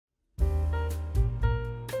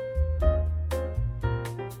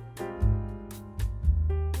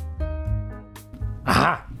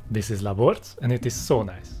This is Laborc, and it is so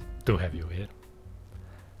nice to have you here.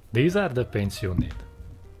 These are the paints you need.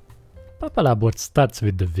 Papa Laborc starts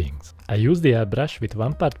with the wings. I use the airbrush with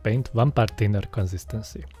 1 part paint, 1 part thinner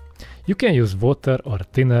consistency. You can use water or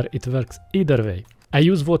thinner, it works either way. I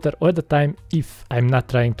use water all the time if I'm not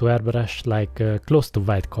trying to airbrush like close to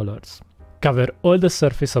white colors. Cover all the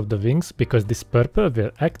surface of the wings because this purple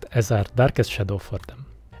will act as our darkest shadow for them.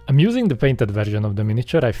 I'm using the painted version of the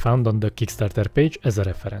miniature I found on the Kickstarter page as a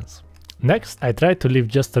reference. Next, I try to leave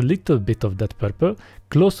just a little bit of that purple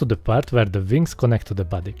close to the part where the wings connect to the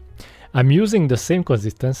body. I'm using the same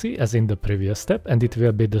consistency as in the previous step, and it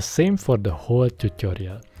will be the same for the whole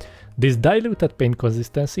tutorial. This diluted paint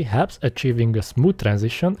consistency helps achieving a smooth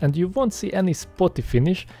transition, and you won't see any spotty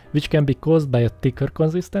finish, which can be caused by a thicker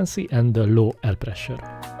consistency and a low air pressure.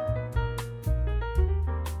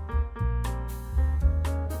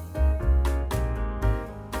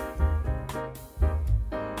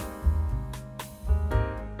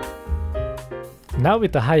 Now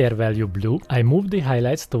with a higher value blue, I move the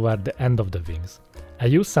highlights toward the end of the wings. I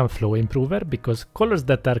use some flow improver because colors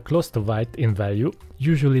that are close to white in value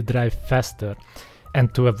usually dry faster,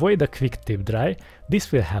 and to avoid a quick tip dry,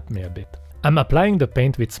 this will help me a bit. I'm applying the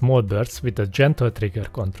paint with small bursts with a gentle trigger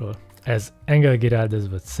control. As Engel Giraldez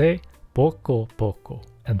would say, poco poco,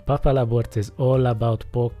 and Papa Laborc is all about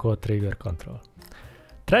poco trigger control.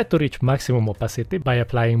 Try to reach maximum opacity by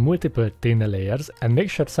applying multiple thin layers and make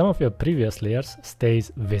sure some of your previous layers stays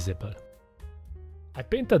visible. I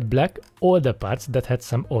painted black all the parts that had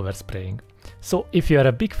some overspraying, so if you are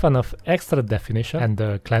a big fan of extra definition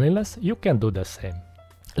and cleanliness, you can do the same.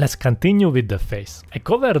 Let's continue with the face. I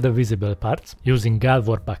cover the visible parts using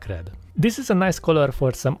vorbak red. This is a nice color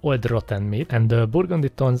for some old rotten meat, and the burgundy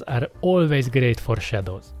tones are always great for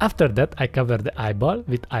shadows. After that, I cover the eyeball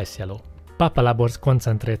with ice yellow. Papa Laborc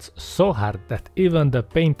concentrates so hard that even the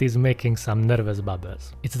paint is making some nervous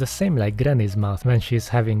bubbles. It's the same like Granny's mouth when she's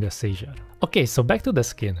having a seizure. Okay, so back to the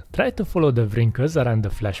skin. Try to follow the wrinkles around the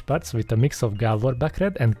flesh parts with a mix of vorbak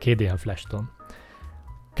red and cadian fleshtone.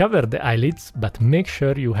 Cover the eyelids, but make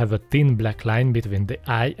sure you have a thin black line between the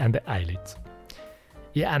eye and the eyelids.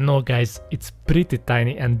 Yeah, no guys, it's pretty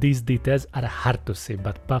tiny and these details are hard to see,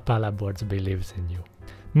 but Papa Laborc believes in you.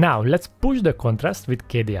 Now let's push the contrast with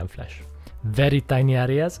cadian flesh. Very tiny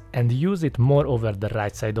areas, and use it more over the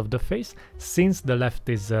right side of the face, since the left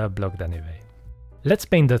is blocked anyway. Let's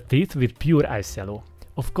paint the teeth with pure ice yellow.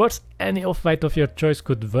 Of course, any off-white of your choice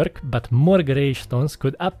could work, but more greyish tones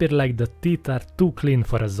could appear like the teeth are too clean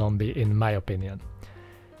for a zombie in my opinion.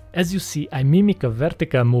 As you see, I mimic a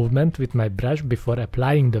vertical movement with my brush before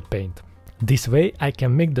applying the paint. This way I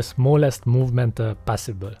can make the smallest movement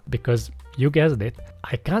possible, because you guessed it,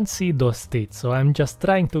 I can't see those teeth, so I'm just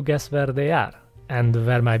trying to guess where they are, and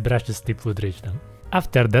where my brush's tip would reach them.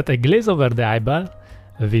 After that I glaze over the eyeball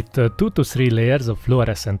with 2 to 3 layers of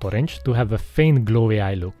fluorescent orange to have a faint glowy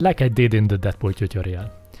eye look, like I did in the Deadpool tutorial.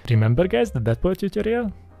 Remember guys, the Deadpool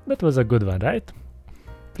tutorial? That was a good one, right?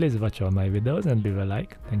 Please watch all my videos and leave a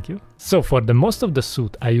like, thank you. So for the most of the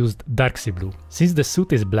suit I used dark sea blue. Since the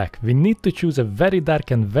suit is black, we need to choose a very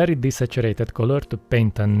dark and very desaturated color to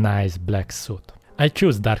paint a nice black suit. I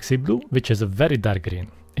choose dark sea blue, which is a very dark green.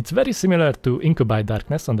 It's very similar to Incubi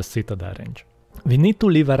Darkness on the Citadel range. We need to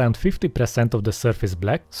leave around 50% of the surface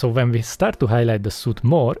black, so when we start to highlight the suit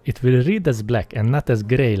more, it will read as black and not as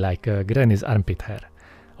grey like Granny's armpit hair.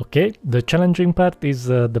 Okay, the challenging part is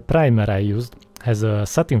the primer I used has a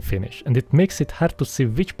satin finish, and it makes it hard to see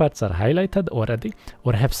which parts are highlighted already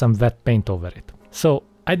or have some wet paint over it. So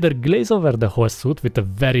either glaze over the whole suit with a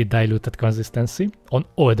very diluted consistency on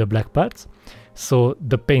all the black parts, so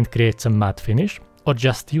the paint creates a matte finish, or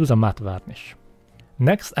just use a matte varnish.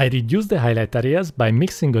 Next, I reduce the highlight areas by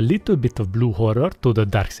mixing a little bit of blue horror to the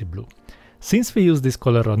dark sea blue. Since we use this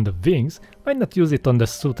color on the wings, why not use it on the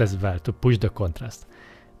suit as well to push the contrast?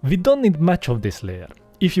 We don't need much of this layer.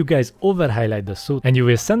 If you guys over highlight the suit and you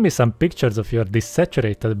will send me some pictures of your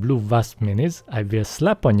desaturated blue Wasp minis, I will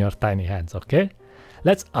slap on your tiny hands, okay?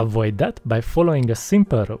 Let's avoid that by following a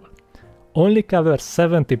simple rule. Only cover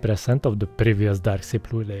 70% of the previous dark sea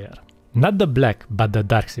blue layer. Not the black, but the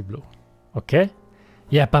dark sea blue, okay?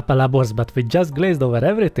 Yeah, Papa Laborc, but we just glazed over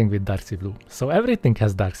everything with dark sea blue, so everything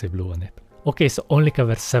has dark sea blue on it. Okay, so only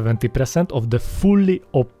cover 70% of the fully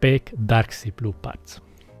opaque dark sea blue parts.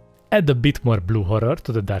 Add a bit more blue horror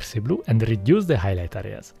to the dark sea blue and reduce the highlight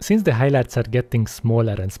areas. Since the highlights are getting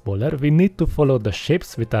smaller and smaller, we need to follow the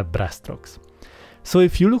shapes with our brush strokes. So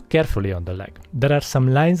if you look carefully on the leg, there are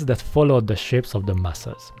some lines that follow the shapes of the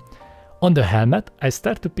muscles. On the helmet, I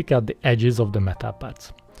start to pick out the edges of the metal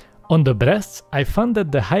parts. On the breasts, I found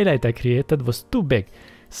that the highlight I created was too big,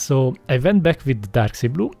 So I went back with the dark sea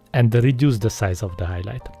blue and reduced the size of the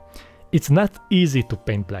highlight. It's not easy to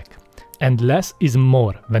paint black, and less is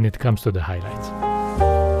more when it comes to the highlights.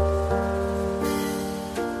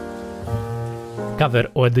 Cover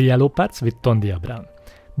all the yellow parts with thondia brown.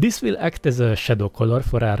 This will act as a shadow color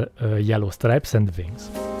for our yellow stripes and wings.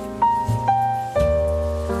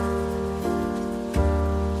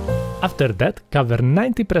 After that, cover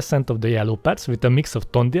 90% of the yellow parts with a mix of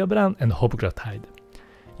thondia brown and hobgrot hide.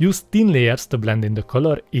 Use thin layers to blend in the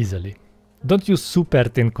color easily. Don't use super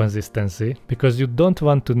thin consistency, because you don't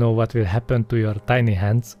want to know what will happen to your tiny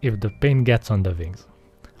hands if the paint gets on the wings.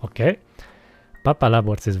 Okay? Papa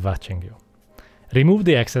Laborc is watching you. Remove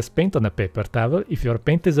the excess paint on a paper towel if your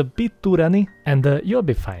paint is a bit too runny, and you'll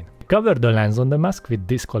be fine. Cover the lines on the mask with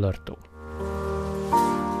this color too.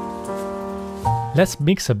 Let's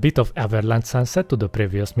mix a bit of Averland Sunset to the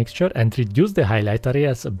previous mixture and reduce the highlight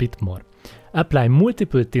areas a bit more. Apply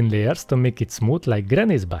multiple thin layers to make it smooth like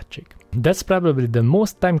Granny's butt cheek. That's probably the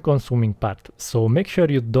most time-consuming part, so make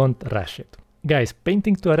sure you don't rush it. Guys,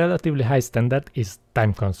 painting to a relatively high standard is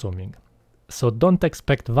time-consuming, so don't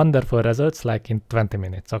expect wonderful results like in 20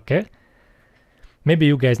 minutes, okay? Maybe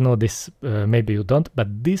you guys know this, maybe you don't,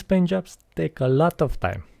 but these paint jobs take a lot of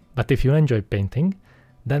time. But if you enjoy painting,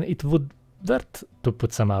 then it would worth to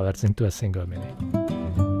put some hours into a single mini.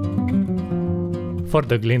 For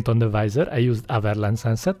the glint on the visor, I used Averland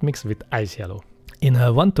Sunset mixed with ice yellow in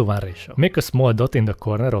a 1:1 ratio. Make a small dot in the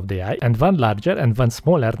corner of the eye and one larger and one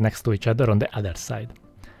smaller next to each other on the other side.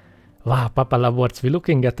 Wow, Papa Laborc, we're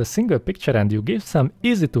looking at a single picture and you give some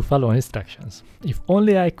easy to follow instructions. If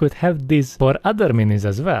only I could have these for other minis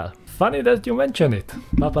as well. Funny that you mention it.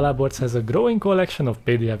 Papa Laborc has a growing collection of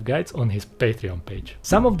PDF guides on his Patreon page.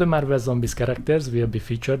 Some of the Marvel Zombies characters will be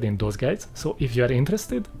featured in those guides, so if you are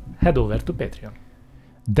interested, head over to Patreon.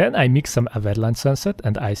 Then I mix some Averland Sunset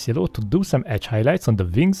and Ice Yellow to do some edge highlights on the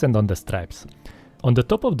wings and on the stripes. On the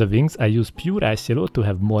top of the wings I use pure Ice Yellow to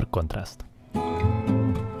have more contrast.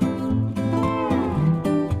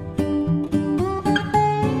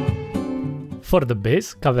 For the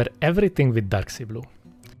base, cover everything with dark sea blue.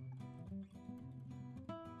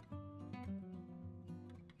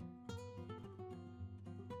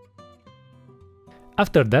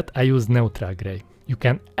 After that I use neutral grey. You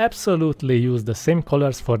can absolutely use the same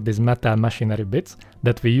colors for these metal machinery bits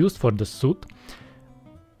that we used for the suit,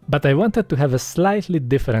 but I wanted to have a slightly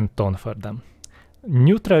different tone for them.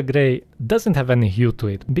 Neutral grey doesn't have any hue to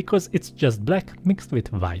it, because it's just black mixed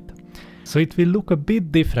with white. So it will look a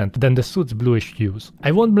bit different than the suit's bluish hues.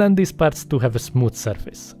 I won't blend these parts to have a smooth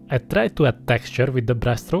surface. I try to add texture with the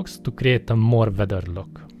brush strokes to create a more weathered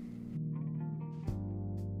look.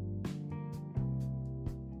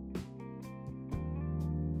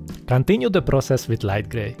 Continue the process with light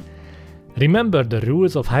grey. Remember the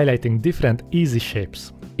rules of highlighting different easy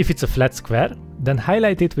shapes. If it's a flat square, then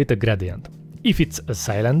highlight it with a gradient. If it's a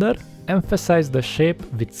cylinder, emphasize the shape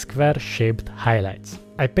with square-shaped highlights.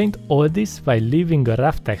 I paint all this while leaving a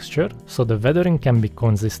rough texture so the weathering can be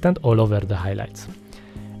consistent all over the highlights.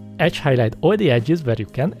 Edge highlight all the edges where you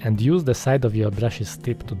can and use the side of your brush's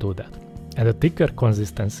tip to do that, and a thicker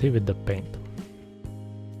consistency with the paint.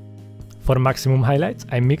 For maximum highlights,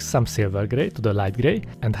 I mixed some silver grey to the light grey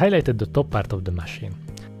and highlighted the top part of the machine.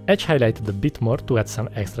 Edge highlighted a bit more to add some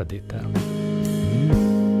extra detail.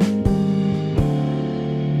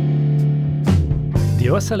 The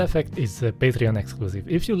OSL effect is Patreon exclusive.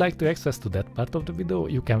 If you like to access to that part of the video,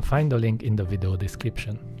 you can find the link in the video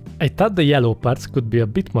description. I thought the yellow parts could be a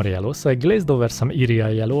bit more yellow, so I glazed over some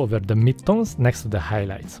yriel yellow over the midtones next to the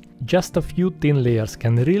highlights. Just a few thin layers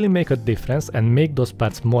can really make a difference and make those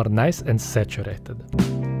parts more nice and saturated.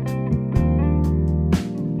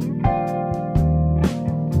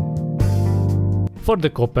 For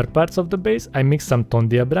the copper parts of the base, I mixed some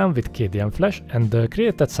thondia brown with cadian flesh and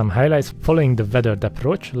created some highlights following the weathered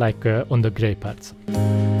approach like on the grey parts.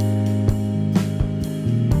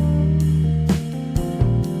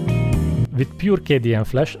 With pure cadian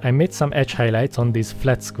flesh, I made some edge highlights on these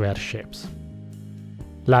flat square shapes.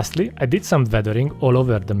 Lastly, I did some weathering all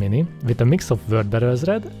over the mini with a mix of Wordbarrel's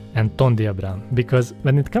red and thondia brown, because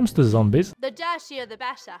when it comes to zombies, the dirtier the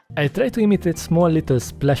better. I try to imitate small little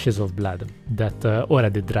splashes of blood that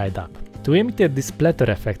already dried up. To imitate this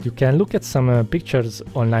splatter effect, you can look at some pictures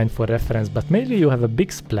online for reference, but mainly you have a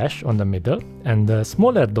big splash on the middle and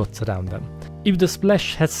smaller dots around them. If the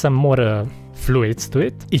splash has some more fluids to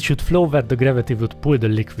it, it should flow where the gravity would pull the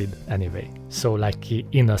liquid anyway. So like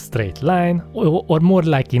in a straight line, or more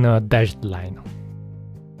like in a dashed line.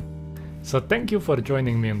 So thank you for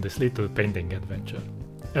joining me on this little painting adventure.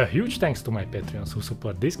 A huge thanks to my Patreons who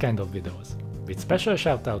support this kind of videos. with special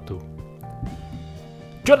shout out to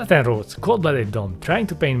Jonathan Rhodes, Cold-Blooded Dom, Trying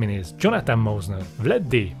to Paint Minis, Jonathan Mosner, Vlad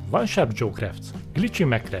D, One Sharp Joe Crafts, Glitchy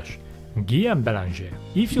Macrash, Guillaume Belanger.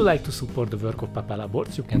 If you like to support the work of Papa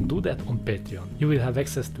Laborc, you can do that on Patreon. You will have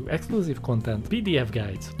access to exclusive content, PDF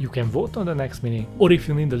guides, you can vote on the next mini, or if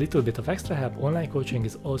you need a little bit of extra help, online coaching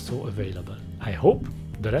is also available. I hope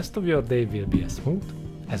the rest of your day will be as smooth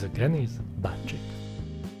as a granny's butt cheek.